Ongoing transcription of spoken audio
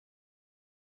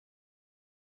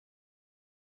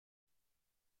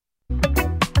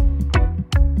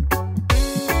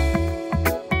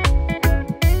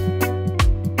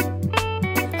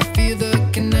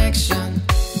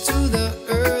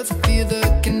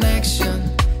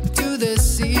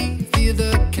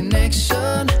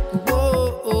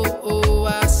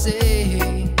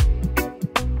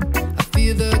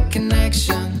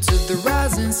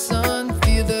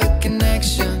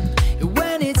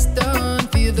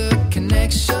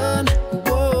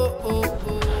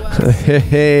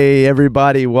Hey,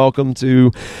 everybody. Welcome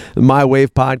to the My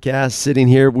Wave podcast. Sitting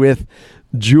here with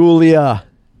Julia.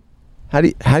 How do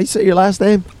you say your last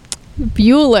name?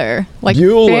 Bueller, like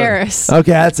Bueller. Ferris.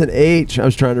 Okay, that's an H. I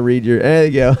was trying to read your... There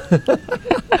you go.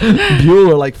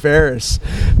 Bueller, like Ferris.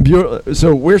 Bueller.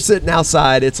 So we're sitting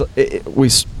outside.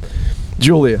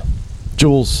 Julia.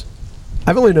 Jules.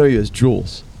 I've only known you as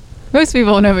Jules. Most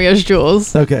people know me as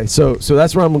Jules. Okay, so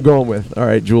that's where I'm going with. All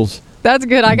right, Jules. That's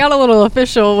good. I got a little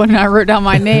official when I wrote down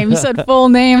my name. You said full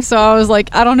name, so I was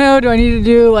like, I don't know. Do I need to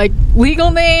do like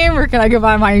legal name, or can I go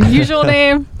by my usual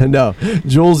name? No,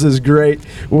 Jules is great.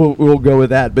 We'll go with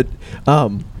that. But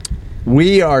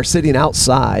we are sitting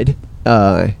outside,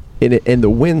 and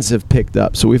the winds have picked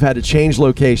up, so we've had to change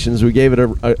locations. We gave it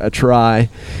a try,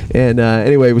 and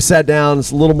anyway, we sat down.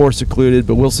 It's a little more secluded,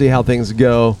 but we'll see how things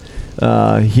go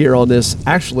here on this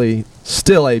actually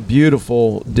still a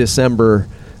beautiful December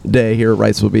day here at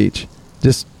Wrightsville Beach.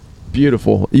 Just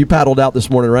beautiful. You paddled out this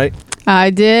morning, right?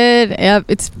 I did. Yep.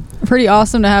 It's pretty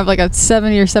awesome to have like a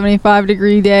 70 or 75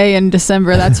 degree day in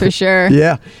December, that's for sure.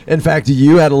 Yeah. In fact,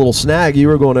 you had a little snag. You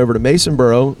were going over to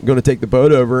Masonboro, going to take the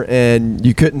boat over, and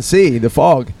you couldn't see the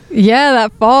fog. Yeah,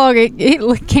 that fog,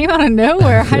 it came out of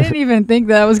nowhere. I didn't even think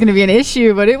that was going to be an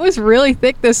issue, but it was really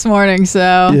thick this morning.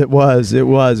 So It was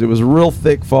real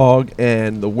thick fog,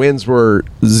 and the winds were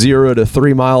 0 to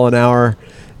 3 mile an hour.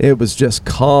 It was just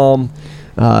calm.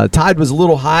 Tide was a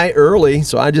little high early,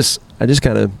 so I just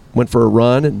kind of went for a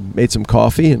run and made some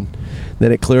coffee, and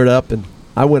then it cleared up, and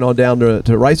I went on down to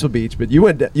Wrightsville Beach. But you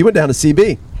went down to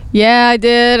CB. Yeah, I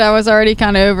did. I was already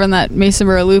kind of over in that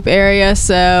Masonboro Loop area,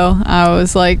 so I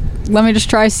was like, let me just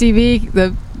try CB.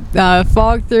 The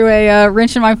fog threw a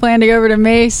wrench in my plan to go over to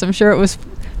Mace. I'm sure it was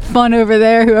fun over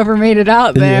there, whoever made it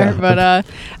out there. Yeah. But I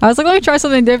was like, let me try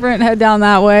something different, head down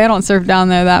that way. I don't surf down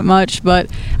there that much,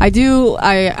 but I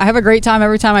have a great time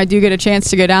every time I do get a chance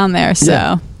to go down there.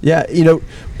 So yeah,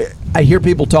 I hear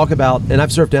people talk about, and I've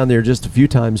surfed down there just a few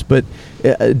times, but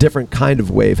a different kind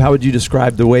of wave. How would you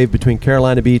describe the wave between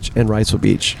Carolina Beach and Wrightsville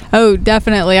Beach? Oh,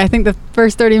 definitely. I think the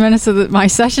first 30 minutes of my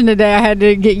session today, I had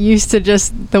to get used to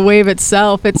just the wave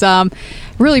itself. It's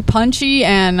really punchy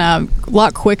and a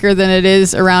lot quicker than it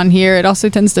is around here. It also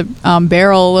tends to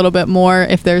barrel a little bit more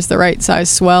if there's the right size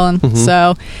swelling. Mm-hmm.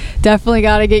 So definitely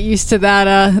got to get used to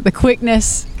that, the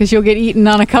quickness, because you'll get eaten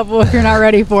on a couple if you're not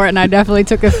ready for it, and I definitely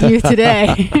took a few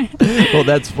today. Well,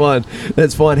 that's fun.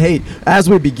 That's fun. Hey, as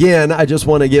we begin, I just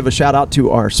want to give a shout out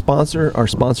to our sponsor. Our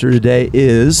sponsor today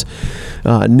is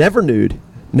Never Nude.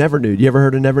 Never Nude. You ever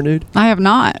heard of Never Nude? I have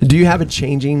not. Do you have a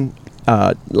changing,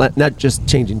 not just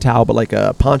changing towel, but like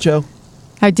a poncho?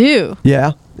 I do.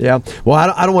 Yeah. Well,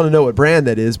 I don't want to know what brand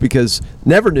that is, because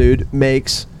Never Nude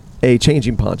makes a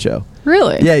changing poncho.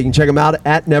 Really? Yeah, you can check them out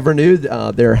at Never Nude.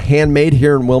 They're handmade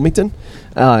here in Wilmington,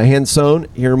 hand sewn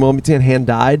here in Wilmington, hand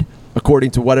dyed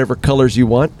according to whatever colors you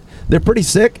want. They're pretty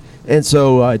sick, and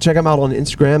so check them out on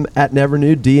Instagram at Never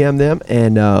Nude. DM them,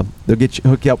 and they'll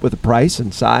hook you up with a price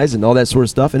and size and all that sort of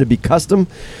stuff, and it'll be custom,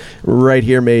 right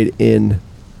here, made in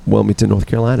Wilmington, North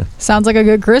Carolina. Sounds like a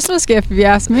good Christmas gift, if you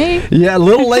ask me. Yeah, a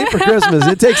little late for Christmas.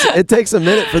 It takes a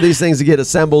minute for these things to get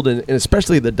assembled, and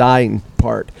especially the dyeing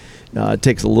part. It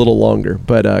takes a little longer,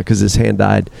 but because it's hand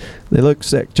dyed, they look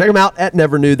sick. Check them out at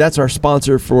Never Nude. That's our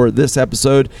sponsor for this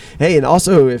episode. Hey, and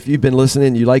also, if you've been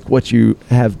listening, you like what you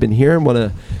have been hearing, want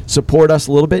to support us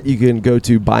a little bit, you can go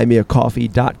to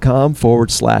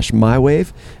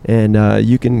buymeacoffee.com/mywave, and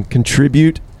you can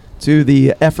contribute to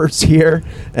the efforts here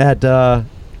at My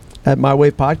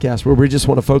Wave Podcast, where we just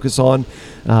want to focus on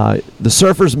the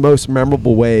surfer's most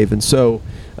memorable wave. And so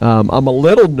I'm a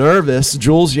little nervous.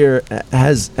 Jules here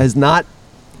has not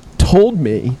told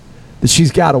me that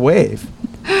she's got a wave.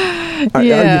 Are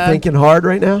you thinking hard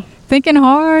right now? Thinking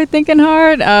hard.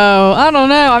 Oh, I don't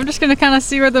know. I'm just going to kind of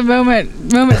see where the moment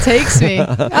takes me.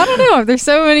 I don't know. There's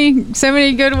so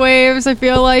many good waves. I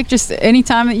feel like just any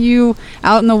time that you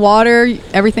out in the water,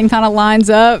 everything kind of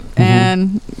lines up. Mm-hmm.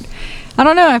 And I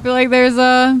don't know. I feel like there's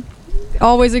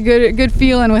always a good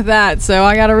feeling with that. So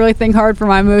I got to really think hard for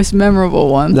my most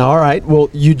memorable one. All right. Well,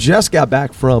 you just got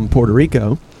back from Puerto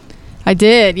Rico. I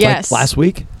did, yes. Like last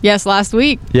week? Yes, last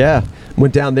week. Yeah.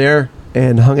 Went down there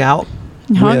and hung out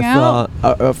with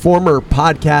a former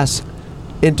podcast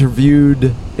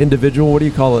interviewed individual. What do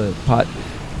you call it?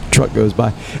 Truck goes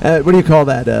by. What do you call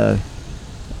that? A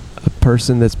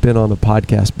person that's been on a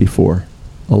podcast before?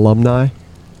 Alumni?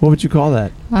 What would you call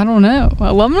that? I don't know.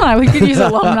 Alumni. We could use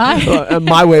alumni.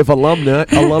 My Wave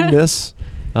alumnus.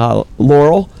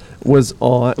 Laurel was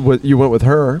on. You went with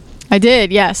her. I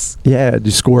did, yes. Yeah. Did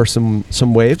you score some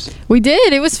waves? We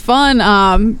did. It was fun.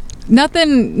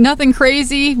 Nothing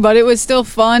crazy, but it was still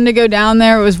fun to go down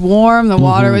there. It was warm, the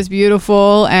water was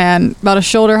beautiful, and about a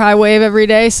shoulder high wave every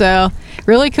day. So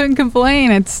really couldn't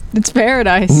complain. It's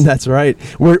paradise. That's right.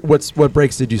 What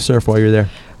breaks did you surf while you were there?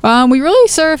 We really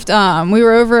surfed. We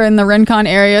were over in the Rincon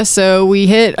area, so we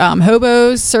hit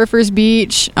Hobos, Surfers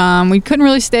Beach. We couldn't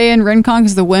really stay in Rincon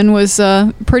because the wind was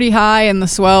pretty high and the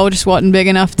swell just wasn't big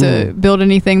enough to build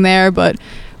anything there. But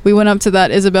we went up to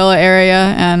that Isabella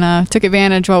area and took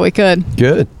advantage while we could.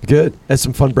 Good. That's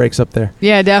some fun breaks up there.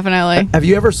 Yeah, definitely. Have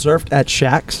you ever surfed at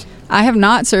shacks? I have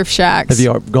not surfed shacks. Have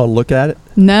you gone look at it?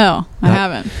 No, I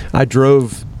haven't. I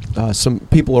drove some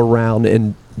people around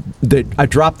and I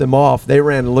dropped them off. They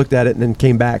ran and looked at it and then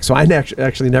came back. So I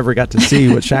actually never got to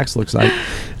see what shacks looks like.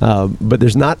 But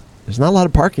there's not a lot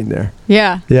of parking there.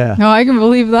 Yeah. No, I can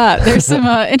believe that. There's some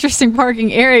interesting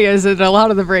parking areas at a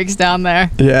lot of the breaks down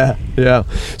there. Yeah.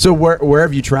 So where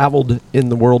have you traveled in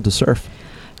the world to surf?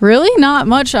 Really not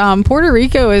much. Puerto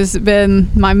Rico has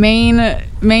been my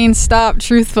main stop,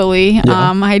 truthfully.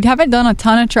 Yeah. I haven't done a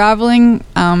ton of traveling.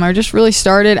 I just really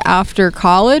started after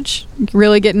college,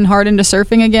 really getting hard into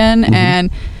surfing again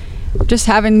and just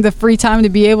having the free time to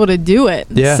be able to do it.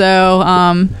 Yeah.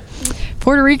 So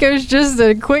Puerto Rico is just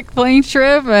a quick plane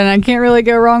trip, and I can't really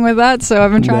go wrong with that. So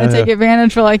I've been trying to take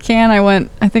advantage while I can.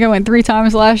 I think I went 3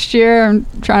 times last year. I'm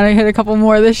trying to hit a couple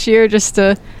more this year just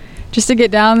to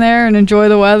get down there and enjoy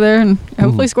the weather and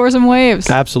hopefully score some waves.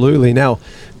 Absolutely. Now,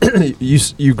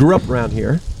 you grew up around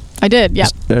here. I did, yeah.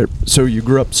 So you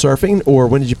grew up surfing, or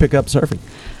when did you pick up surfing?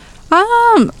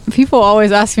 People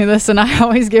always ask me this, and I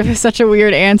always give such a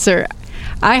weird answer.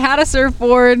 I had a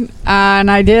surfboard,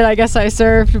 and I guess I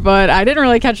surfed, but I didn't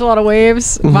really catch a lot of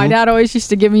waves. My dad always used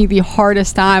to give me the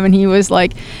hardest time, and he was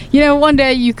like, one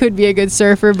day you could be a good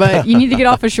surfer, but you need to get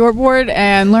off a shortboard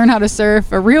and learn how to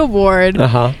surf a real board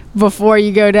before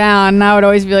you go down. And I would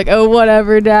always be like, oh,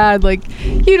 whatever, Dad. Like,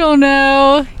 you don't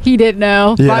know. He didn't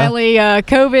know. Yeah. Finally,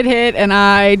 COVID hit, and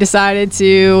I decided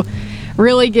to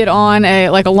really get on a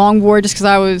longboard just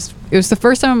because it was the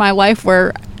first time in my life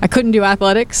where I couldn't do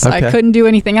athletics. Okay. I couldn't do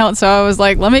anything else. So I was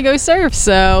like, let me go surf.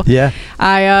 So yeah,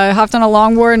 I hopped on a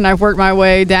longboard and I've worked my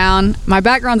way down. My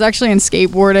background's actually in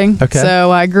skateboarding. Okay. So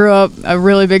I grew up a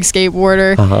really big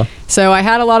skateboarder. So I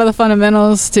had a lot of the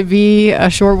fundamentals to be a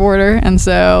shortboarder. And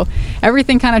so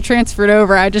everything kind of transferred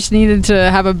over. I just needed to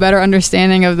have a better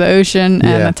understanding of the ocean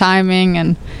and the timing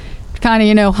and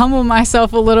kind of, humble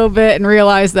myself a little bit and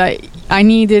realize that I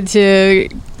needed to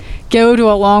go to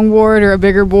a longboard or a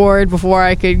bigger board before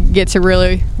I could get to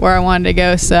really where I wanted to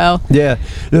go. So yeah,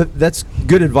 that's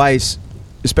good advice,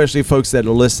 especially folks that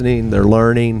are listening, they're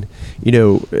learning.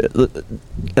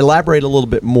 Elaborate a little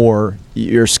bit more.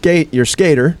 You're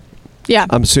skater. Yeah,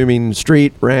 I'm assuming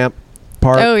street, ramp,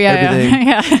 park, everything.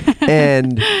 Yeah.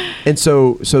 and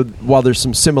so while there's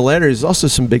some similarities, there's also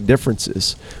some big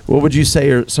differences. What would you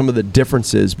say are some of the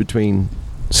differences between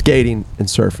skating and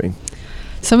surfing?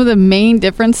 Some of the main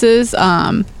differences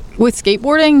with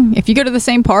skateboarding, if you go to the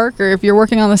same park or if you're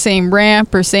working on the same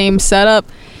ramp or same setup,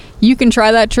 you can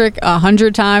try that trick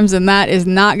 100 times and that is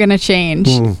not going to change.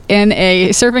 In a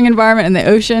surfing environment in the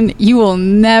ocean, you will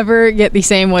never get the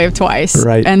same wave twice.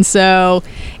 Right. And so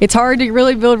it's hard to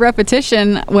really build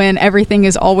repetition when everything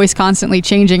is always constantly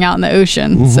changing out in the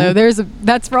ocean. So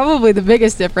that's probably the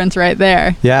biggest difference right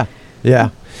there. Yeah.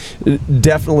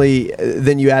 Definitely.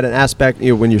 Then you add an aspect,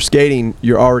 when you're skating,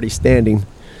 you're already standing.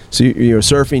 So you're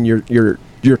surfing,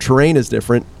 your terrain is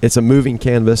different. It's a moving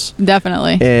canvas.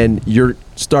 Definitely. And you're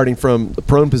starting from the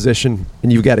prone position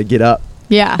and you've got to get up.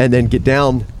 Yeah. And then get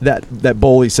down that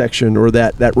bowly section or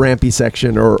that rampy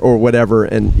section or whatever.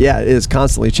 And yeah, it is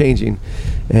constantly changing.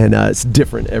 And it's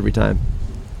different every time.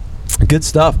 Good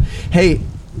stuff. Hey,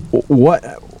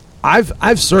 I've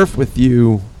surfed with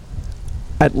you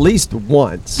at least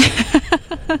once.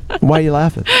 Why are you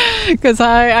laughing? Because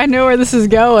I know where this is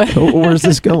going. Where's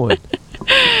this going?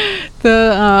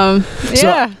 So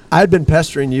I'd been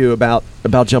pestering you about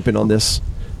jumping on this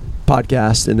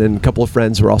podcast, and then a couple of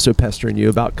friends were also pestering you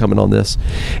about coming on this,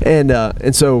 and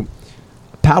so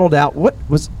paddled out. What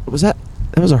was that?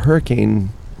 That was a hurricane.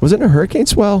 Was it a hurricane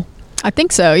swell? I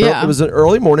think so. Yeah. It was an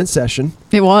early morning session.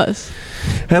 It was.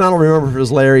 And I don't remember if it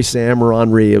was Larry, Sam, or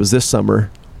Henri. It was this summer.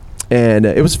 And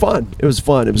it was fun. It was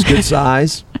good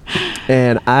size.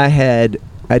 And I'd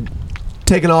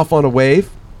taken off on a wave,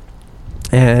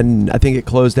 and I think it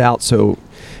closed out. So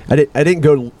I didn't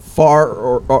go far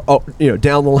or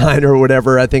down the line or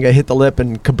whatever. I think I hit the lip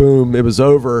and kaboom, it was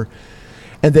over.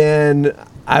 And then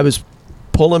I was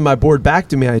pulling my board back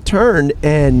to me. I turned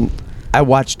and I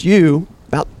watched you.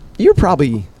 You're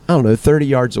probably, 30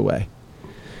 yards away.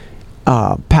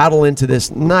 paddle into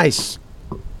this nice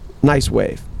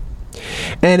wave.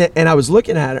 And I was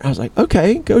looking at her. I was like,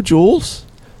 okay, go Jules.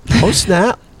 Oh,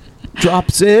 snap.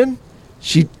 Drops in.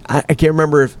 I can't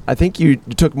remember I think you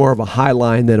took more of a high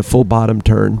line than a full bottom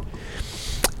turn.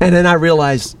 And then I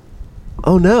realized,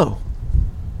 oh no,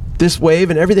 this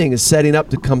wave and everything is setting up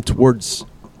to come towards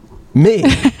me.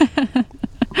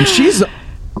 And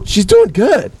she's doing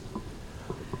good.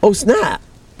 Oh snap.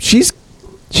 She's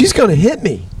going to hit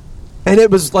me. And it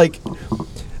was like,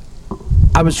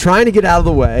 I was trying to get out of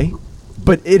the way,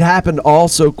 but it happened all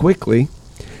so quickly.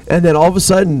 And then all of a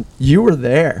sudden, you were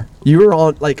there. You were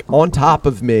on top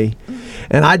of me,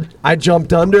 and I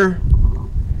jumped under,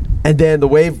 and then the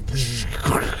wave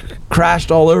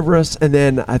crashed all over us. And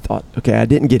then I thought, okay, I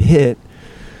didn't get hit.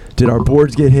 Did our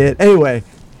boards get hit? Anyway,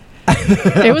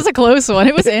 it was a close one.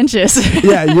 It was inches.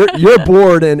 Yeah, your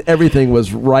board and everything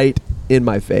was right in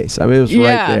my face. I mean, it was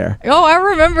right there. Oh, I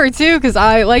remember too, because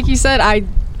like you said,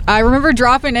 I remember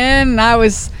dropping in, and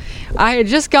I had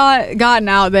just gotten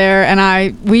out there,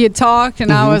 and we had talked, and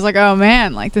I was like, oh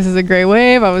man, like this is a great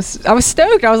wave. I was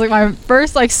stoked. I was like, my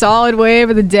first like solid wave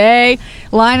of the day,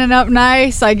 lining up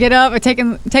nice. I get up, I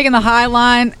taking the high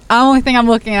line. The only thing I'm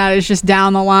looking at is just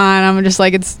down the line. I'm just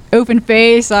like, it's open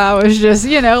face. I was just,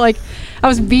 like I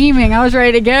was beaming. I was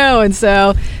ready to go. And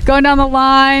so going down the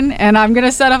line, and I'm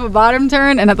gonna set up a bottom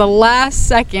turn, and at the last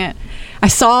second I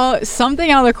saw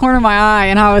something out of the corner of my eye,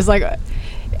 and I was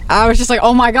just like,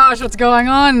 oh my gosh, what's going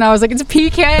on? And I was like, it's a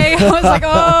PK. I was like,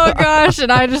 oh gosh.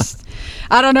 And I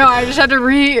don't know. I just had to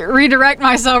redirect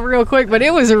myself real quick, but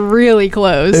it was really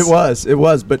close. It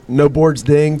was, but no boards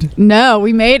dinged. No,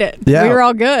 we made it. Yeah, we were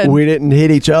all good. We didn't hit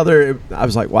each other. I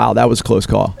was like, wow, that was a close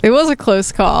call. It was a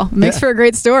close call. Makes for a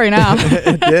great story now.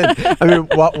 It did. I mean,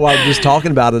 while I'm just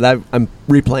talking about it, I'm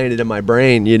replaying it in my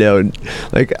brain, and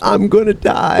like, I'm going to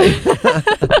die.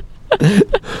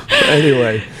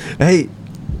 Anyway, hey,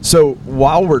 so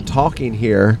while we're talking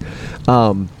here,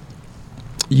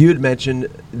 you had mentioned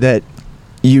that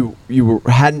you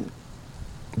hadn't,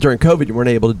 during COVID, you weren't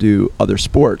able to do other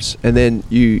sports, and then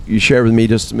you shared with me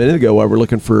just a minute ago while we're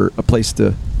looking for a place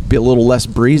to be a little less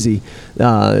breezy.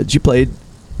 You played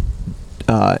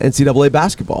NCAA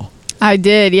basketball. I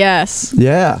did, yes.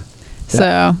 Yeah.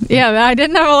 So I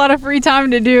didn't have a lot of free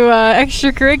time to do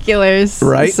extracurriculars.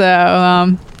 Right.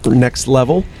 So next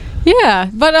level. Yeah,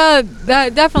 but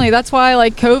that's why,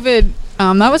 like, COVID,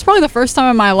 that was probably the first time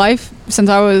in my life since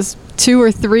I was 2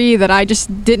 or 3 that I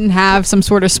just didn't have some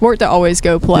sort of sport to always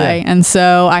go play. Yeah. And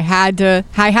so I had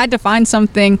to find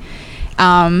something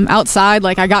outside.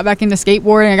 Like, I got back into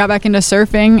skateboarding, I got back into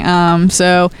surfing.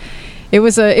 So it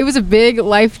was a big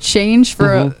life change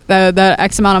for the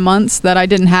X amount of months that I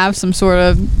didn't have some sort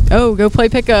of, go play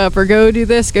pickup or go do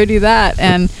this, go do that.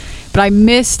 But I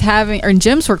missed having, or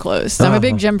gyms were closed. I'm a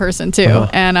big gym person too.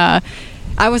 And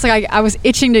I was like, I was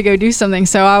itching to go do something.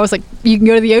 So I was like, you can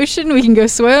go to the ocean, we can go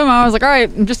swim. I was like, all right,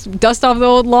 just dust off the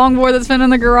old longboard that's been in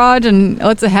the garage and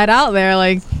let's head out there,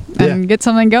 and get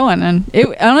something going. And it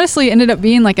honestly ended up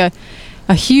being like a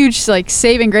huge like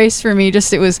saving grace for me.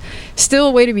 Just, it was still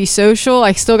a way to be social.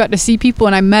 I still got to see people,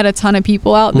 and I met a ton of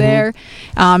people out there.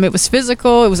 It was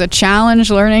physical. It was a challenge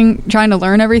trying to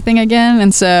learn everything again.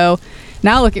 And so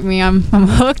now look at me, I'm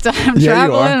hooked. I'm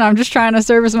traveling. I'm just trying to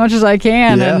serve as much as I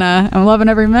can, and I'm loving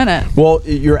every minute. Well,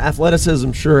 your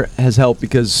athleticism sure has helped,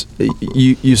 because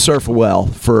you surf well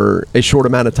for a short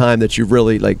amount of time that you're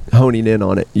really like honing in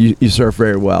on it. You surf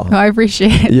very well. Oh, I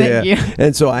appreciate it. Thank you.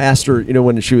 And so I asked her,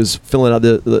 when she was filling out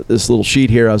this little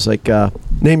sheet here, I was like,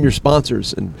 name your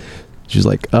sponsors, and she's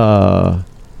like,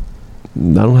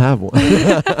 I don't have one.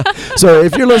 So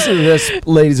if you're listening to this,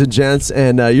 ladies and gents,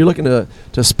 and you're looking to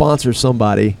sponsor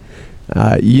somebody,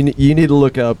 you need to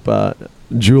look up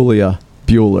Julia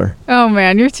Bueller. Oh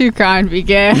man, you're too kind,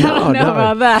 BK. I don't know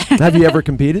about that. Have you ever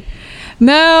competed?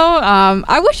 No.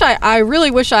 I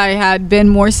really wish I had been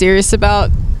more serious about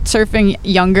surfing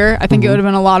younger. I think it would have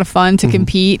been a lot of fun to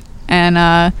compete. And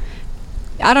I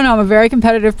don't know, I'm a very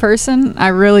competitive person. I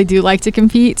really do like to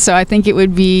compete, so I think it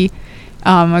would be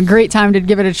a great time to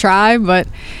give it a try. But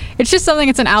it's just something,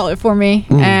 it's an outlet for me,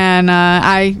 and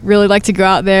I really like to go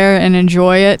out there and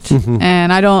enjoy it.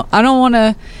 And I don't want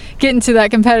to get into that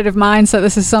competitive mindset.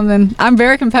 This is something, I'm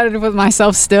very competitive with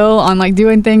myself still on like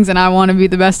doing things, and I want to be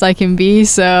the best I can be.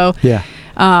 So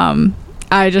I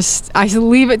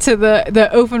leave it to the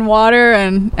open water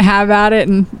and have at it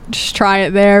and just try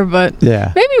it there. But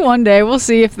maybe one day we'll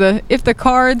see if the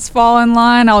cards fall in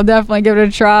line. I'll definitely give it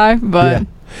a try. But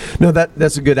no,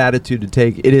 that's a good attitude to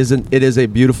take. It is a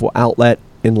beautiful outlet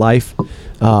in life.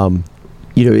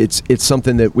 It's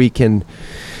something that we can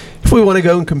if we want to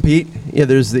go and compete,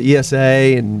 there's the ESA,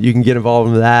 and you can get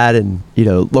involved in that, and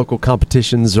local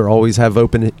competitions are always have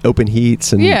open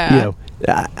heats, and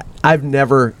I've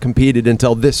never competed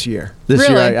until this year. This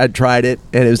Really? year I tried it,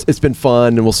 and it's been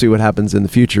fun, and we'll see what happens in the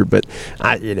future. But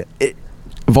I've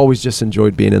always just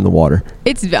enjoyed being in the water.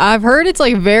 I've heard it's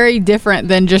like very different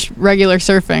than just regular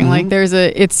surfing. Like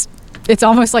it's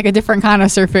almost like a different kind of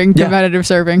surfing, competitive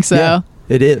surfing. So. Yeah,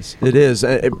 it is.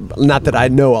 Not that I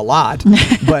know a lot,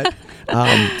 but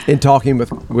in talking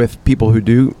with people who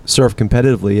do surf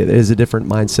competitively, it is a different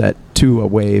mindset to a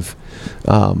wave.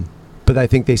 But I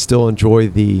think they still enjoy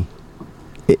the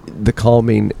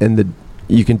calming, and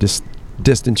you can just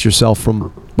distance yourself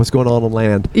from what's going on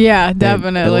land. Yeah,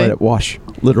 definitely. And let it wash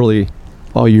literally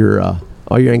all your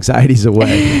anxieties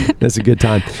away. That's a good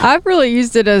time. I've really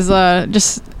used it as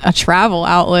just a travel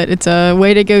outlet. It's a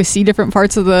way to go see different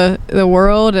parts of the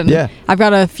world, and I've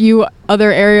got a few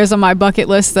other areas on my bucket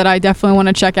list that I definitely want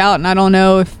to check out, and I don't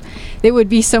know if it would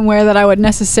be somewhere that I would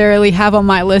necessarily have on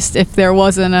my list if there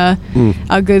wasn't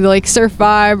a good like surf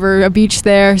vibe or a beach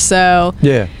there. So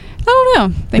I don't know.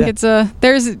 I think it's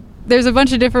there's a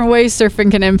bunch of different ways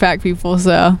surfing can impact people.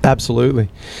 So absolutely.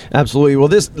 Well,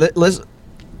 let's.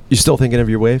 You still thinking of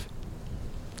your wave?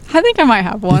 I think I might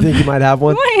have one. You think you might have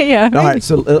one? Yeah. All right.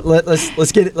 So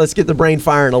let's get the brain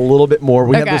firing a little bit more.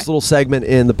 We have this little segment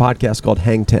in the podcast called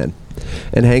Hang 10,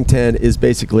 and Hang 10 is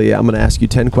basically I'm going to ask you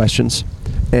 10 questions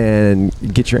and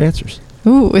get your answers.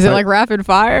 Ooh, is it like rapid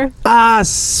fire?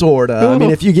 Sorta. I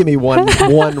mean, if you give me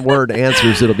one word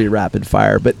answers, it'll be rapid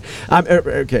fire. But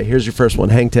okay. Here's your first one.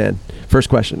 Hang 10. First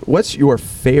question. What's your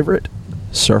favorite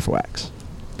surf wax?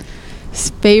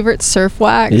 Favorite surf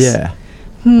wax? Yeah.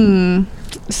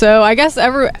 So I guess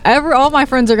all my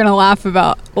friends are gonna laugh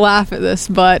at this,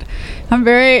 but I'm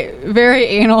very, very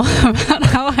anal about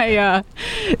how I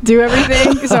do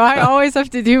everything. So I always have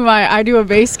to do I do a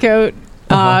base coat.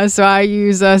 So I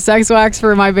use sex wax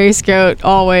for my base coat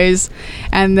always,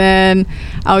 and then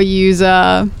I'll use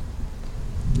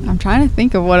I'm trying to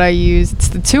think of what I use. It's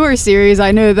the Tour series.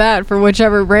 I know that for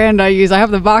whichever brand I use. I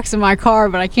have the box in my car,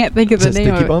 but I can't think of the name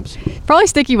of it. Sticky Bumps? Probably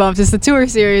Sticky Bumps. It's the Tour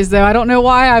series, though. I don't know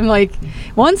why. I'm like,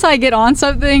 once I get on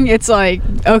something, it's like,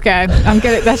 okay, I'm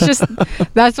good. That's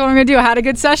what I'm going to do. I had a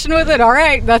good session with it. All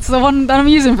right. That's the one that I'm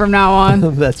using from now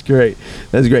on. That's great.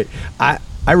 I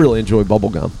really enjoy bubble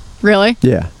gum. Really?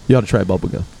 Yeah. You ought to try bubble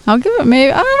gum. I'll give it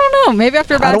maybe. I don't know. Maybe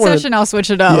after a bad session, I'll switch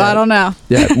it up. Yeah. I don't know.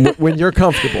 Yeah. When you're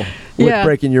comfortable with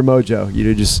breaking your mojo,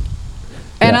 you just.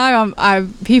 And I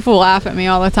people laugh at me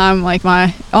all the time, like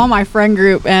all my friend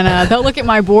group, and they'll look at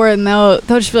my board and they'll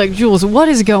just be like, Jules, what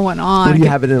is going on? Do you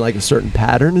have it in like a certain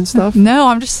pattern and stuff? No,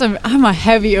 I'm a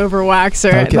heavy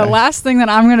overwaxer. Okay. The last thing that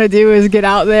I'm gonna do is get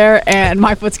out there and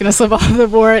my foot's gonna slip off the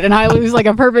board and I lose like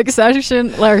a perfect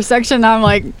section. I'm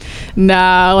like,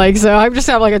 nah, like so I just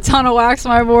have like a ton of wax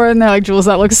on my board and they're like, Jules,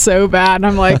 that looks so bad, and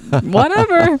I'm like,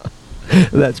 whatever.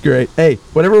 That's great. Hey,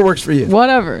 whatever works for you.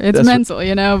 Whatever. It's mental,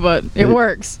 but it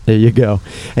works. There you go.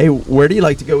 Hey, where do you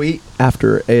like to go eat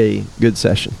after a good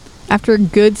session? After a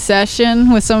good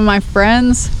session with some of my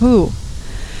friends? Ooh.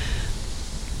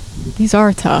 These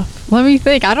are tough. Let me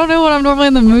think. I don't know what I'm normally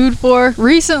in the mood for.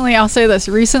 I'll say this.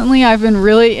 Recently, I've been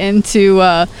really into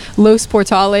Los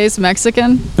Portales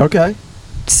Mexican. Okay.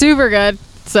 Super good.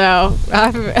 So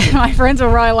my friends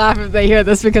will probably laugh if they hear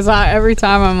this because every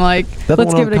time I'm like,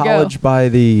 let's give it a go. College by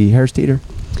the Harris Teeter?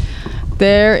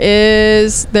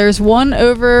 There's one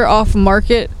over off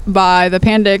Market by the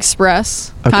Panda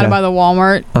Express, kind of by the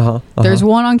Walmart. There's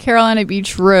one on Carolina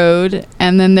Beach Road,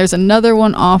 and then there's another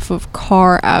one off of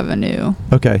Carr Avenue.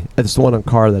 Okay, it's the one on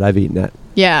Carr that I've eaten at.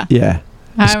 Yeah. Yeah.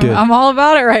 I'm all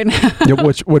about it right now.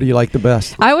 What do you like the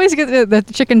best? I always get the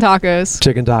chicken tacos.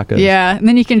 Chicken tacos. Yeah, and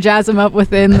then you can jazz them up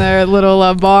within their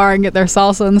little bar and get their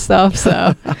salsa and stuff.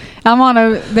 So I'm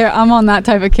on that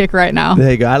type of kick right now. There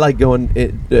you go. I like going.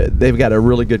 They've got a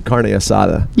really good carne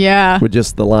asada. Yeah. With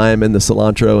just the lime and the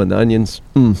cilantro and the onions.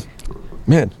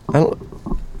 Man,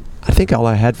 I think all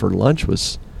I had for lunch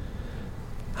was.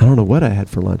 I don't know what I had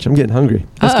for lunch. I'm getting hungry.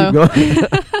 Let's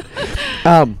keep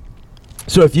going.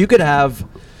 So if you could have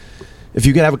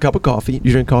a cup of coffee,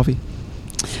 you drink coffee?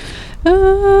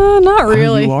 Not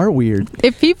really. You are weird.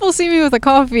 If people see me with a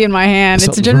coffee in my hand,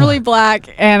 it's generally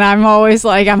black, and I'm always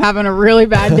like, I'm having a really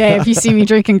bad day if you see me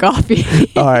drinking coffee.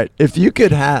 All right. If you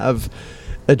could have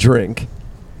a drink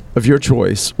of your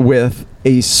choice with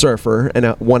a surfer and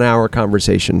a 1 hour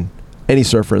conversation, any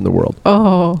surfer in the world,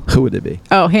 who would it be?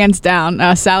 Oh, hands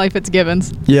down, Sally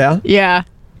Fitzgibbons. Yeah? Yeah.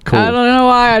 Cool. I don't know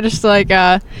why. I just like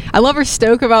I love her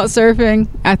stoke about surfing.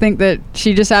 I think that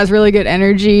she just has really good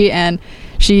energy, and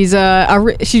She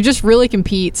just really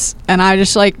competes, and I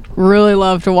just like really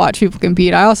love to watch people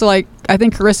compete. I also I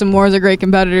think Carissa Moore is a great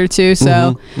competitor too.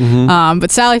 So, but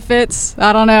Sally Fitz,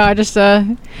 I don't know. I just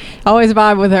always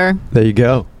vibe with her. There you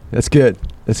go. That's good.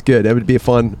 That's good. That would be a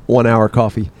fun 1 hour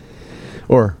coffee,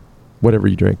 or whatever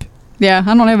you drink. Yeah,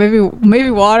 I don't know.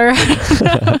 Maybe water.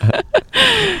 Hey,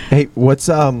 what's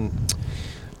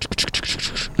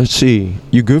let's see.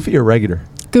 You goofy or regular?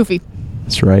 Goofy.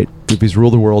 That's right. Goofies rule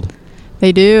the world.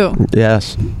 They do.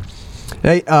 Yes.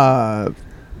 Hey,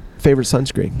 favorite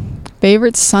sunscreen?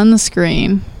 Favorite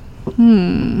sunscreen?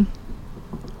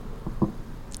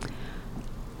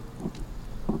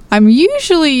 I'm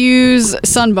usually use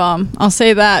Sunbum. I'll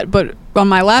say that, but on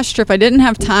my last trip, I didn't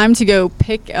have time to go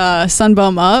pick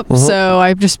Sunbum up, so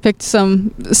I just picked some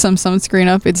sunscreen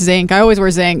up. It's Zinc. I always wear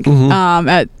Zinc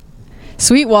at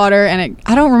Sweetwater, and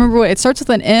I don't remember what it starts with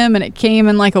an M, and it came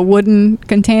in like a wooden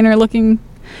container looking.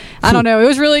 I don't know. It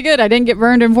was really good. I didn't get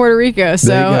burned in Puerto Rico,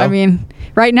 so I mean,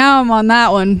 right now I'm on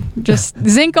that one. Just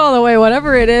Zinc all the way.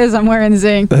 Whatever it is, I'm wearing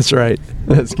Zinc. That's right.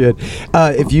 That's good.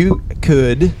 If you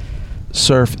could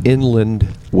surf inland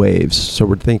waves, so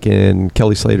we're thinking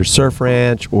Kelly Slater Surf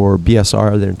Ranch or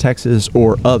BSR there in Texas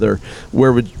or other,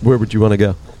 where would you want to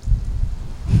go?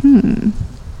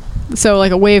 So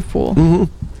like a wave pool.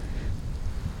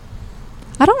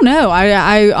 I don't know.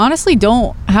 I honestly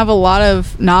don't have a lot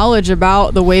of knowledge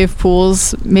about the wave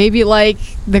pools. Maybe like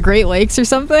the Great Lakes or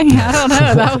something. I don't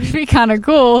know. That would be kind of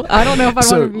cool. I don't know if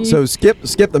I want to be. So skip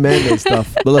the man-made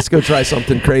stuff. But let's go try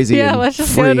something crazy. Yeah, let's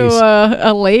just go to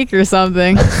a lake or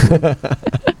something.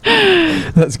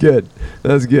 That's good.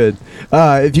 That's good.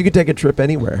 If you could take a trip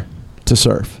anywhere to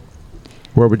surf,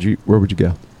 where would you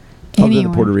go? Other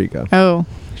than Puerto Rico. Oh.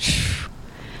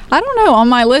 I don't know. On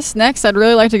my list next, I'd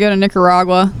really like to go to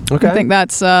Nicaragua. Okay. I think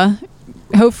that's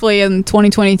hopefully in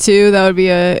 2022. That would be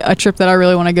a trip that I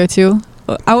really want to go to.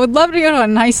 I would love to go to a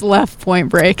nice left point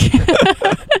break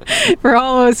for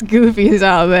all those goofies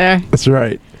out there. That's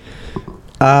right.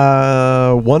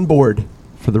 One board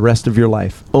for the rest of your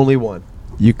life. Only one.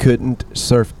 You couldn't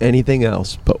surf anything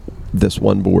else but this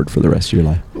one board for the rest of your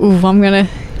life. Ooh,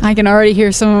 I can already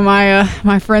hear some of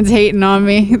my friends hating on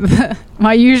me.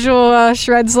 My usual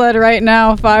shred sled right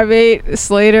now, 5.8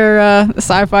 Slater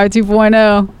Sci-Fi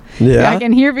 2.0. Yeah. I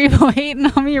can hear people hating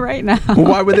on me right now. Well,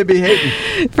 why would they be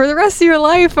hating? For the rest of your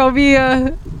life, I'll be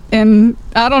in 10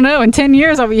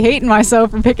 years, I'll be hating myself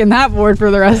for picking that board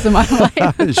for the rest of my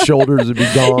life. His shoulders would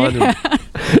be gone. Yeah.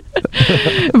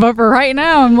 But for right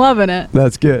now, I'm loving it.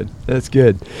 That's good. That's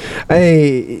good.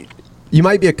 Hey, you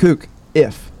might be a kook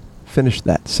if. Finish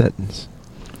that sentence.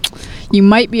 You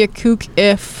might be a kook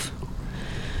if.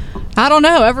 I don't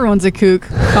know. Everyone's a kook,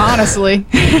 honestly.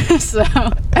 So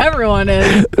everyone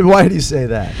is. Why do you say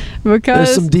that?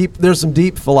 Because there's some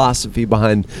deep philosophy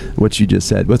behind what you just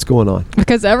said. What's going on?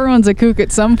 Because everyone's a kook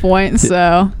at some point.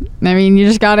 So I mean, you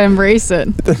just got to embrace it.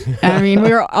 I mean,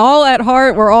 we're all at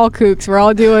heart. We're all kooks. We're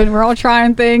all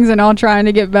trying things and all trying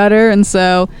to get better. And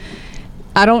so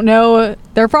I don't know.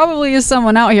 There probably is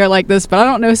someone out here like this, but I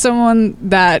don't know someone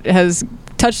that has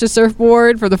touched a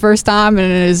surfboard for the first time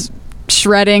and is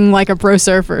shredding like a pro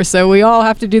surfer. So we all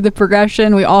have to do the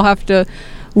progression. We all have to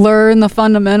learn the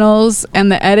fundamentals and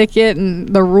the etiquette and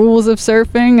the rules of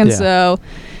surfing. And so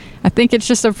I think it's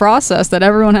just a process that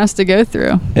everyone has to go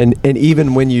through. And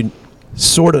even when you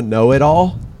sort of know it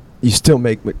all, you still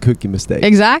make kooky mistakes.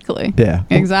 Exactly. Yeah.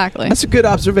 Exactly. That's a good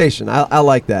observation. I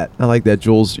like that. I like that,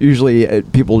 Jules. Usually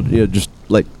people just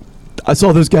like, I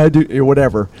saw this guy do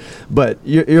whatever. But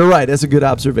you're right. That's a good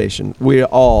observation. We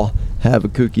all have a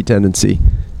kooky tendency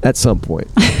at some point.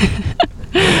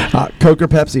 Coke or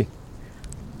Pepsi?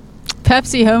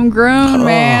 Pepsi homegrown,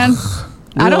 man. Really?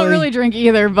 I don't really drink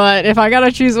either, but if I got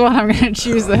to choose one, I'm going to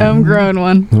choose the homegrown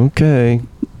one. Okay.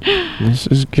 This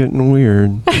is getting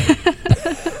weird.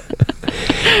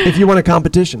 If you won a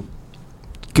competition,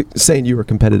 saying you were a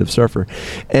competitive surfer,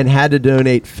 and had to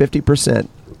donate 50%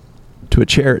 to a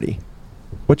charity,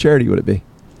 what charity would it be?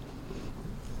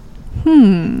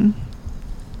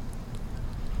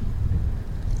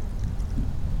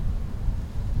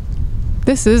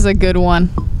 This is a good one.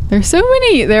 There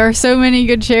are so many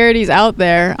good charities out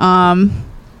there.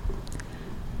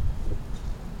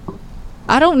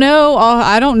 I don't know.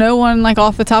 I don't know one like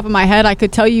off the top of my head. I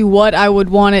could tell you what I would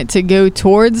want it to go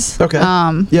towards. Okay.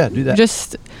 Yeah, do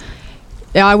that.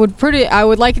 I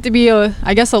would like it to be a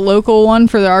local one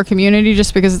for our community,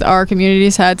 just because our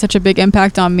community's had such a big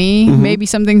impact on me. Maybe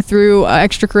something through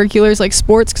extracurriculars like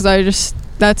sports, because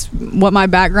that's what my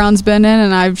background's been in,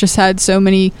 and I've just had so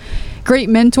many great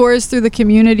mentors through the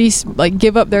community, like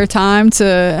give up their time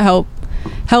to help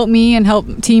help me and help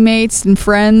teammates and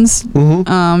friends.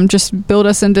 Just build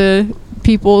us into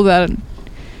people that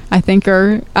I think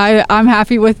I'm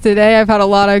happy with today. I've had a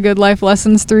lot of good life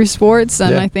lessons through sports,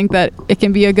 and I think that it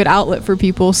can be a good outlet for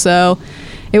people. So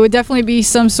it would definitely be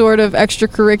some sort of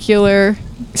extracurricular,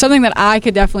 something that I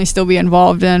could definitely still be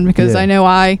involved in, because I know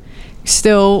I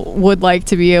still would like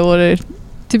to be able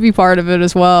to be part of it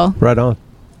as well. Right on.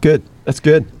 Good. That's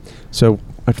good. So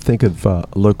I think of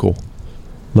local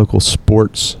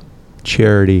sports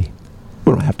charity.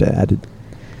 We don't have to add it.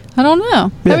 I don't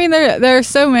know. I mean, there are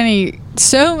so many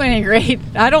great.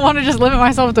 I don't want to just limit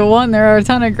myself to one. There are a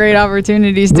ton of great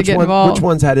opportunities to get involved. Which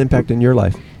ones had impact in your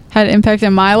life? Had impact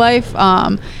in my life.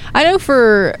 I know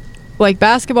for like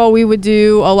basketball, we would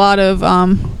do a lot of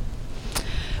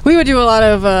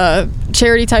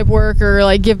charity type work, or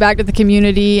like give back to the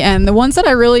community. And the ones that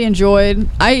I really enjoyed,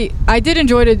 I did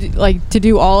enjoy to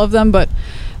do all of them, but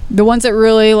the ones that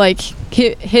really like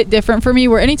hit different for me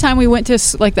were anytime we went to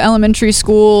like the elementary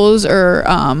schools, or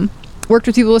worked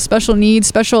with people with special needs,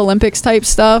 Special Olympics type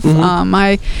stuff.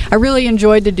 I really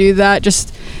enjoyed to do that.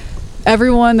 Just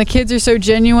the kids are so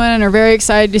genuine and are very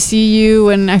excited to see you,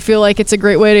 and I feel like it's a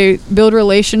great way to build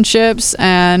relationships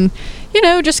and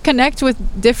just connect with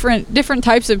different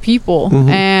types of people.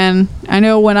 And I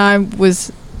know when I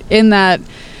was in that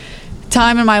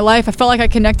time in my life, I felt like I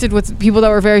connected with people that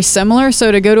were very similar.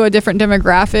 So to go to a different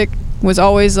demographic was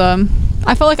always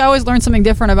I felt like I always learned something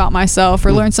different about myself,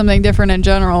 or learned something different in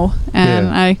general,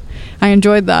 and I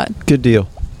enjoyed that. Good deal.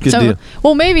 Good deal.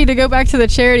 Well, maybe to go back to the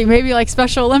charity, maybe like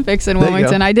Special Olympics in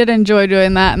Wilmington. I did enjoy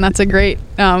doing that, and that's a great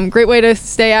way to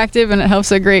stay active, and it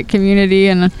helps a great community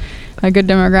and a good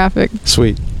demographic.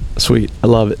 Sweet. I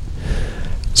love it.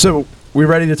 So we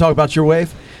ready to talk about your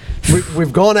wave?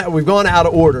 We've gone out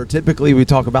of order. Typically, we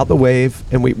talk about the wave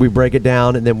and we break it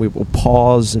down, and then we will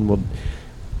pause and we'll.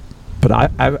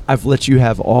 But I've let you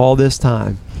have all this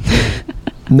time.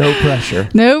 No pressure.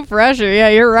 No pressure. Yeah,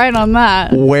 you're right on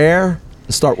that.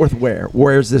 Start with where?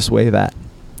 Where's this wave at?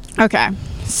 Okay,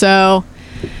 so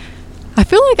I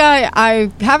feel like I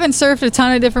haven't surfed a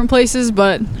ton of different places,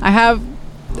 but I have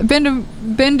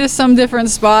been to some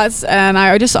different spots, and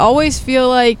I just always feel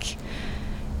like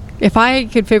if I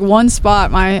could pick one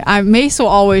spot, Mace will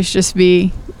always just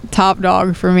be top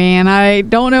dog for me, and I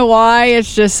don't know why.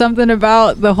 It's just something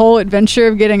about the whole adventure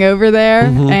of getting over there,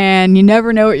 and you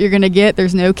never know what you're gonna get.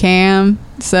 There's no cam,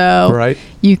 so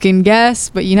you can guess,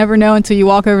 but you never know until you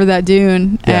walk over that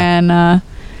dune. And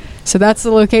so that's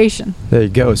the location. There you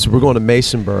go. So we're going to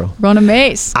Masonboro. We're going to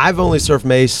Mace. I've only surfed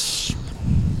Mace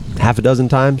half a dozen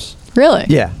times. Really?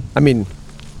 Yeah. I mean,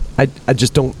 I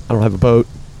don't have a boat.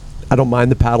 I don't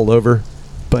mind the paddle over,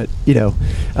 but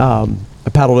I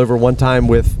paddled over one time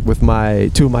with my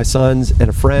two of my sons and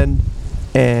a friend,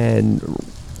 and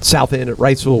South End at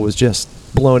Wrightsville was just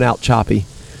blown out choppy,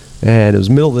 and it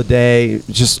was middle of the day,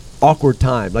 just awkward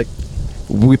time. Like,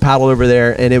 we paddled over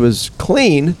there, and it was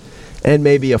clean and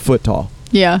maybe a foot tall.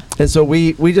 Yeah. And so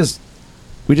we just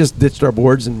ditched our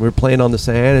boards, and we were playing on the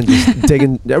sand and just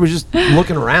digging. I was just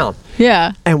looking around.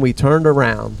 Yeah. And we turned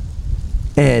around,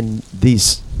 and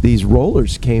these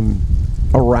rollers came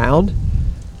around,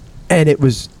 and it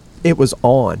was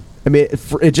on. I mean,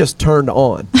 it just turned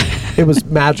on. It was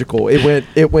magical.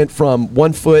 It went from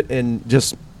 1 foot and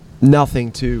just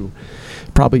nothing to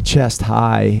probably chest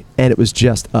high, and it was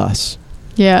just us.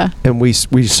 Yeah. And we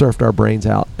surfed our brains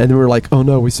out, and then we were like, oh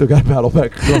no, we still got to paddle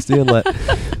back across the inlet.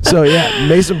 So yeah,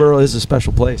 Masonboro is a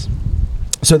special place.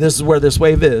 So this is where this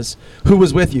wave is. Who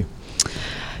was with you?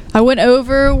 I went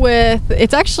over with,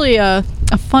 it's actually a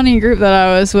funny group that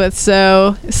I was with.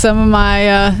 So some of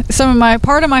my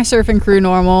part of my surfing crew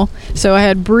normal. So I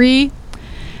had Bree,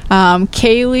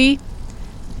 Kaylee,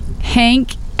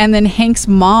 Hank, and then Hank's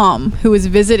mom, who was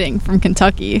visiting from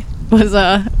Kentucky, was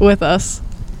with us.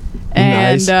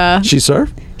 And nice. She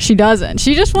surfed? She doesn't.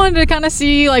 She just wanted to kind of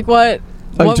see like what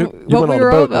you went we on were the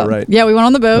boat, about. right? Yeah, we went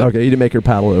on the boat. Okay, you didn't make her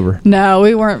paddle over. No,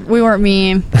 we weren't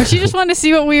mean. But she just wanted to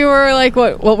see what we were like,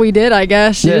 what we did, I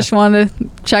guess. She just wanted to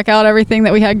check out everything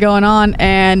that we had going on.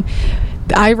 And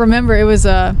I remember it was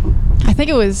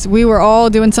we were all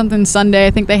doing something Sunday.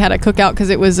 I think they had a cookout because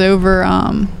it was over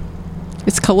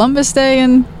it's Columbus Day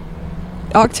in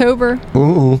October.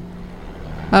 Ooh.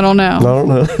 I don't know.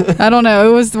 I don't know.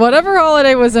 It was whatever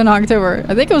holiday was in October.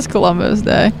 I think it was Columbus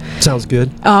Day. Sounds good.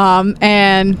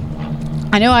 And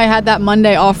I know I had that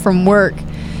Monday off from work,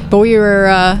 but we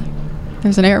were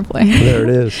there's an airplane. There it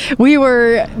is. We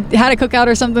had a cookout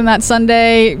or something that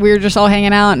Sunday. We were just all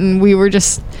hanging out, and we were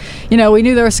just, we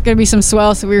knew there was going to be some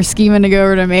swell, so we were scheming to go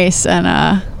over to Mace,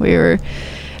 and we were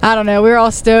I don't know. We were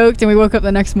all stoked, and we woke up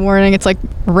the next morning. It's like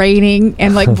raining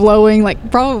and like blowing,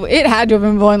 like probably it had to have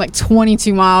been blowing like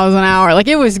 22 miles an hour. Like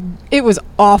it was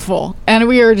awful, and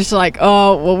we were just like,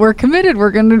 oh well, we're committed.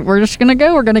 We're just gonna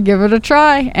go. We're gonna give it a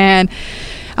try. And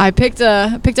I picked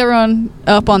everyone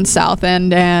up on South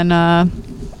End, and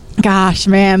gosh,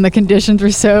 man, the conditions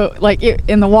were so like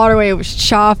in the waterway. It was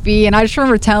choppy, and I just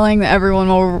remember telling everyone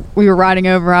while we were riding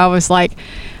over, I was like,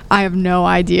 I have no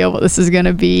idea what this is going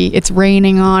to be. It's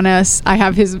raining on us. I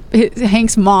have his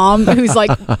Hank's mom, who's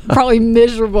like probably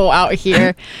miserable out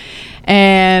here.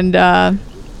 And it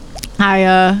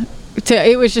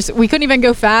was just, we couldn't even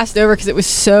go fast over because it was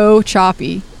so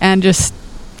choppy. And just,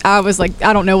 I was like,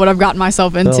 I don't know what I've gotten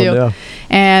myself into. Oh, no.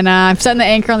 And I'm setting the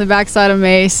anchor on the backside of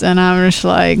Mace, and I'm just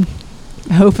like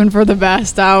hoping for the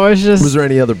best. Was there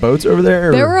any other boats over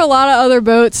there? There were a lot of other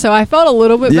boats, so I felt a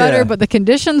little bit better, but the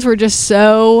conditions were just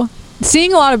so,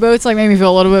 seeing a lot of boats like made me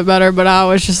feel a little bit better, but I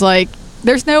was just like,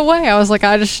 there's no way. I was like,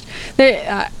 I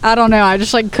don't know. I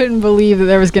just like couldn't believe that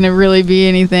there was going to really be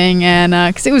anything. And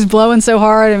because it was blowing so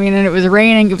hard, I mean, and it was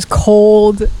raining, it was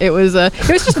cold, it was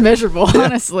just miserable,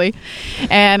 honestly.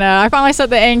 And I finally set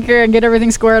the anchor and get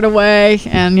everything squared away,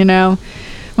 and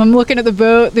I'm looking at the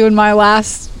boat, doing my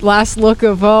last look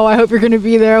of, oh, I hope you're going to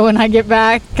be there when I get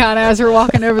back, kind of as we're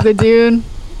walking over the dune.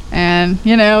 And,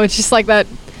 it's just like that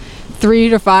 3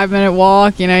 to 5 minute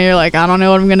walk. You're like, I don't know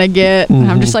what I'm going to get. Mm-hmm.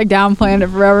 I'm just like downplaying it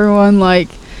for everyone. Like,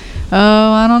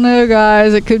 oh, I don't know,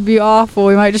 guys. It could be awful.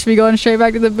 We might just be going straight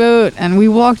back to the boat. And we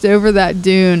walked over that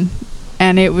dune,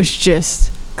 and it was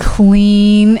just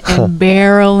clean and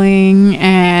barreling,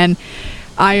 and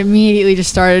I immediately just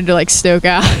started to like stoke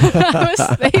out.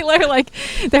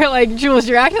 They're like, Jules,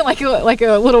 you're acting like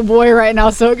a little boy right now,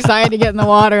 so excited to get in the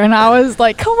water. And I was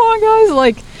like, come on, guys,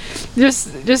 like just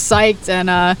psyched.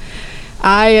 And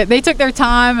they took their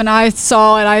time, and I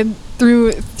saw it. I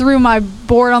threw my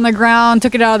board on the ground,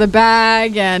 took it out of the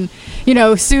bag, and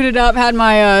suited up, had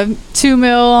my 2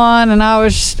 mil on, and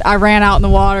I ran out in the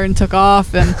water and took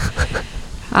off. And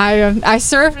I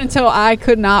surfed until I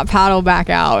could not paddle back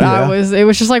out. Yeah. It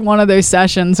was just like one of those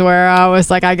sessions where I was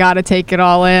like, I got to take it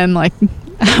all in. Like,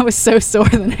 I was so sore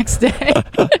the next day.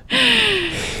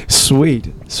 Sweet.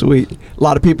 A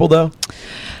lot of people though?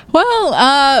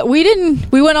 Well,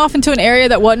 we went off into an area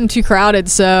that wasn't too crowded.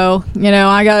 So,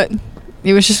 I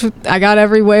got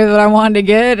every wave that I wanted to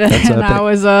get, and I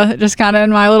was just kind of in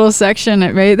my little section.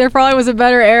 There probably was a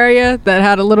better area that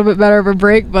had a little bit better of a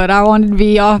break, but I wanted to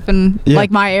be off in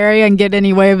like my area and get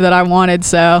any wave that I wanted.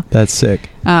 So that's sick.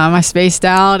 I spaced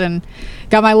out and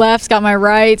got my lefts, got my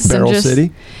rights.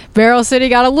 Barrel City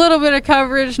got a little bit of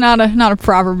coverage, not a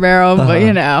proper barrel, but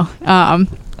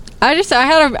I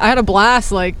had a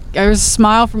blast. Like, I was a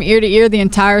smile from ear to ear the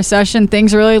entire session.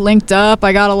 Things really linked up.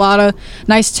 I got a lot of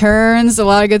nice turns, a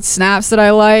lot of good snaps that I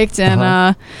liked, and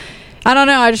I don't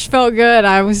know, I just felt good.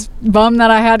 I was bummed that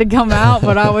I had to come out,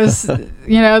 but I was,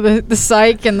 the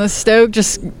psych and the stoke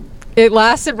it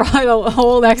lasted probably the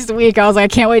whole next week. I was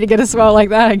like, I can't wait to get a swell like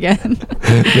that again.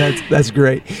 That's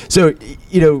great. So,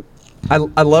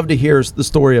 I love to hear the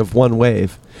story of one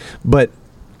wave, but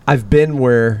I've been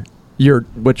where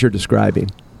what you're describing,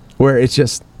 where it's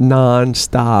just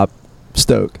non-stop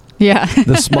stoke. Yeah.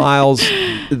 The smiles,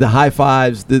 the high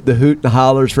fives, the hoot and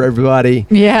hollers for everybody.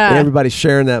 Yeah. And everybody's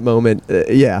sharing that moment.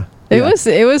 It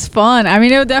was fun. I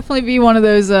mean, it would definitely be one of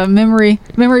those memory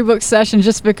book sessions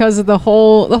just because of the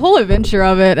whole adventure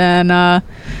of it. And I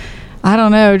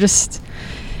don't know,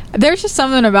 there's just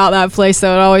something about that place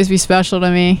that would always be special to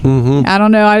me. Mm-hmm. I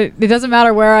don't know. It doesn't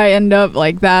matter where I end up.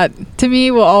 Like, that to me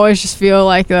will always just feel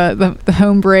like the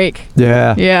home break.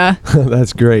 Yeah. Yeah.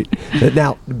 That's great.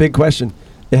 Now, the big question: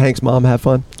 did Hank's mom have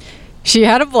fun? She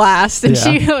had a blast, and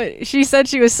she said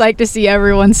she was psyched to see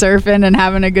everyone surfing and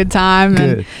having a good time.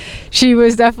 Good. And she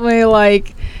was definitely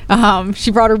like,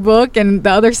 she brought her book, and the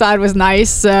other side was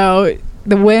nice, so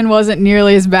the wind wasn't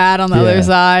nearly as bad on the other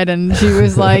side. And she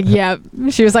was like,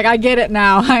 she was like, I get it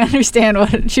now. I understand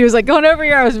what she was like. Going over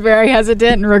here, I was very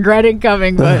hesitant and regretting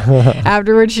coming, but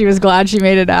afterwards she was glad she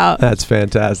made it out. That's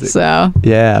fantastic. So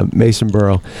yeah, Mason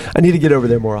Borough. I need to get over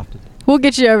there more often. We'll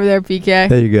get you over there, PK.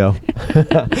 There you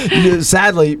go.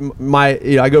 Sadly,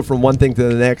 I go from one thing to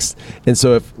the next, and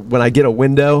so when I get a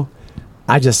window,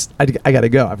 I got to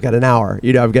go. I've got an hour.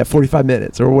 I've got 45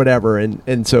 minutes or whatever,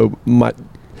 and so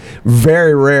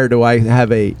very rare do I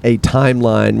have a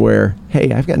timeline where,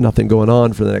 hey, I've got nothing going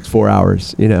on for the next 4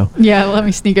 hours. Yeah, let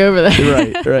me sneak over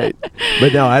there. Right.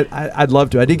 But no, I'd love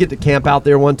to. I did get to camp out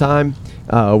there one time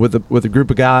with a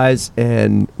group of guys,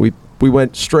 and we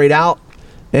went straight out.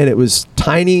 And it was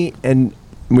tiny, and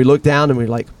we looked down and we were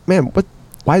like, man,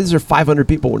 why is there 500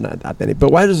 people? Well, not that many,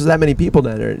 but why is there that many people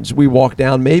down there? And so we walked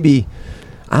down maybe,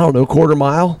 I don't know, quarter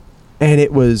mile, and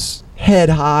it was head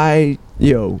high,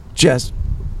 just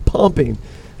pumping.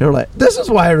 And we're like, this is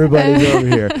why everybody's over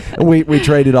here. And we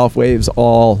traded off waves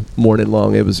all morning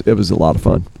long. It was a lot of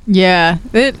fun. Yeah,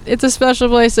 it's a special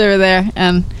place over there,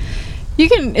 and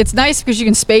it's nice because you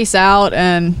can space out,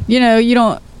 and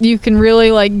you can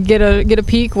really like get a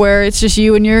peek where it's just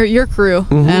you and your crew,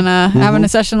 and having a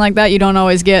session like that you don't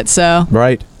always get. So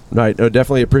right. No,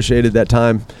 definitely appreciated that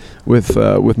time with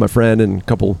my friend and a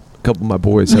couple of my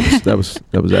boys. That was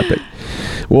epic.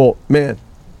 Well, man,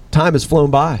 time has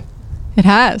flown by. It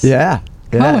has. Yeah.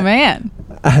 Oh man.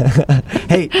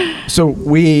 Hey, so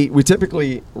we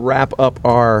typically wrap up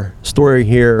our story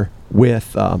here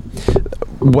with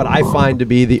what I find to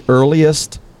be the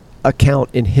earliest account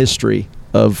in history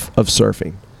of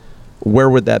surfing. Where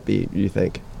would that be, do you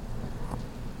think?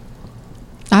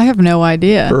 I have no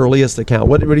idea. Earliest account.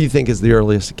 What do you think is the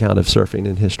earliest account of surfing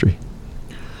in history?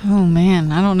 Oh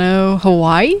man, I don't know.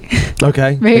 Hawaii?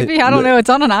 Okay. Maybe. I don't know. It's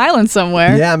on an island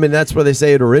somewhere. Yeah, I mean, that's where they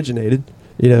say it originated.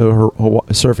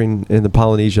 Surfing in the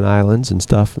Polynesian islands and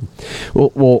stuff.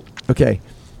 Well, okay.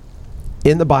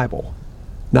 In the Bible,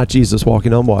 not Jesus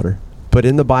walking on water, but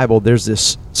in the Bible, there's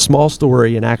this small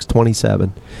story in Acts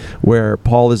 27 where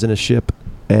Paul is in a ship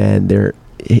and they're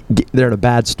in a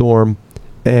bad storm,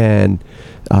 and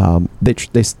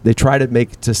they try to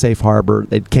make it to safe harbor.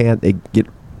 They can't. They get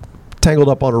tangled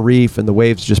up on a reef, and the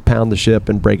waves just pound the ship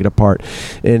and break it apart.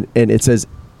 And it says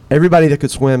everybody that could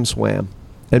swim swam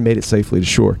and made it safely to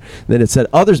shore. And then it said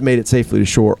others made it safely to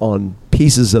shore on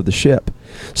pieces of the ship.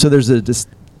 So there's a it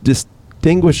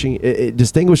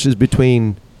distinguishes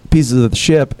between pieces of the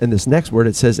ship, and this next word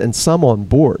it says, and some on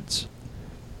boards.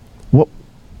 What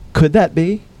could that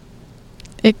be?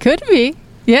 It could be.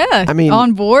 Yeah. I mean,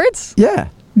 on boards? Yeah.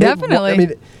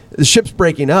 Definitely. The ship's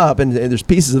breaking up, and there's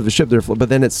pieces of the ship there, but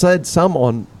then it said some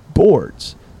on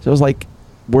boards. So it was like,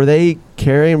 were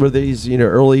these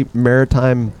early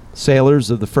maritime sailors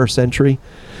of the first century,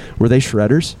 were they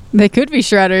shredders? They could be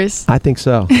shredders. I think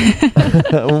so.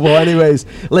 Well, anyways,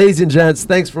 ladies and gents,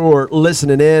 thanks for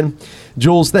listening in.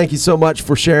 Jules, thank you so much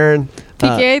for sharing.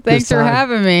 PK, thanks for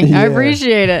having me. Yeah, I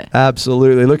appreciate it.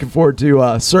 Absolutely. Looking forward to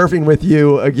surfing with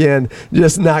you again,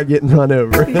 just not getting run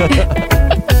over.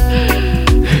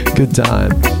 Good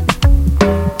time.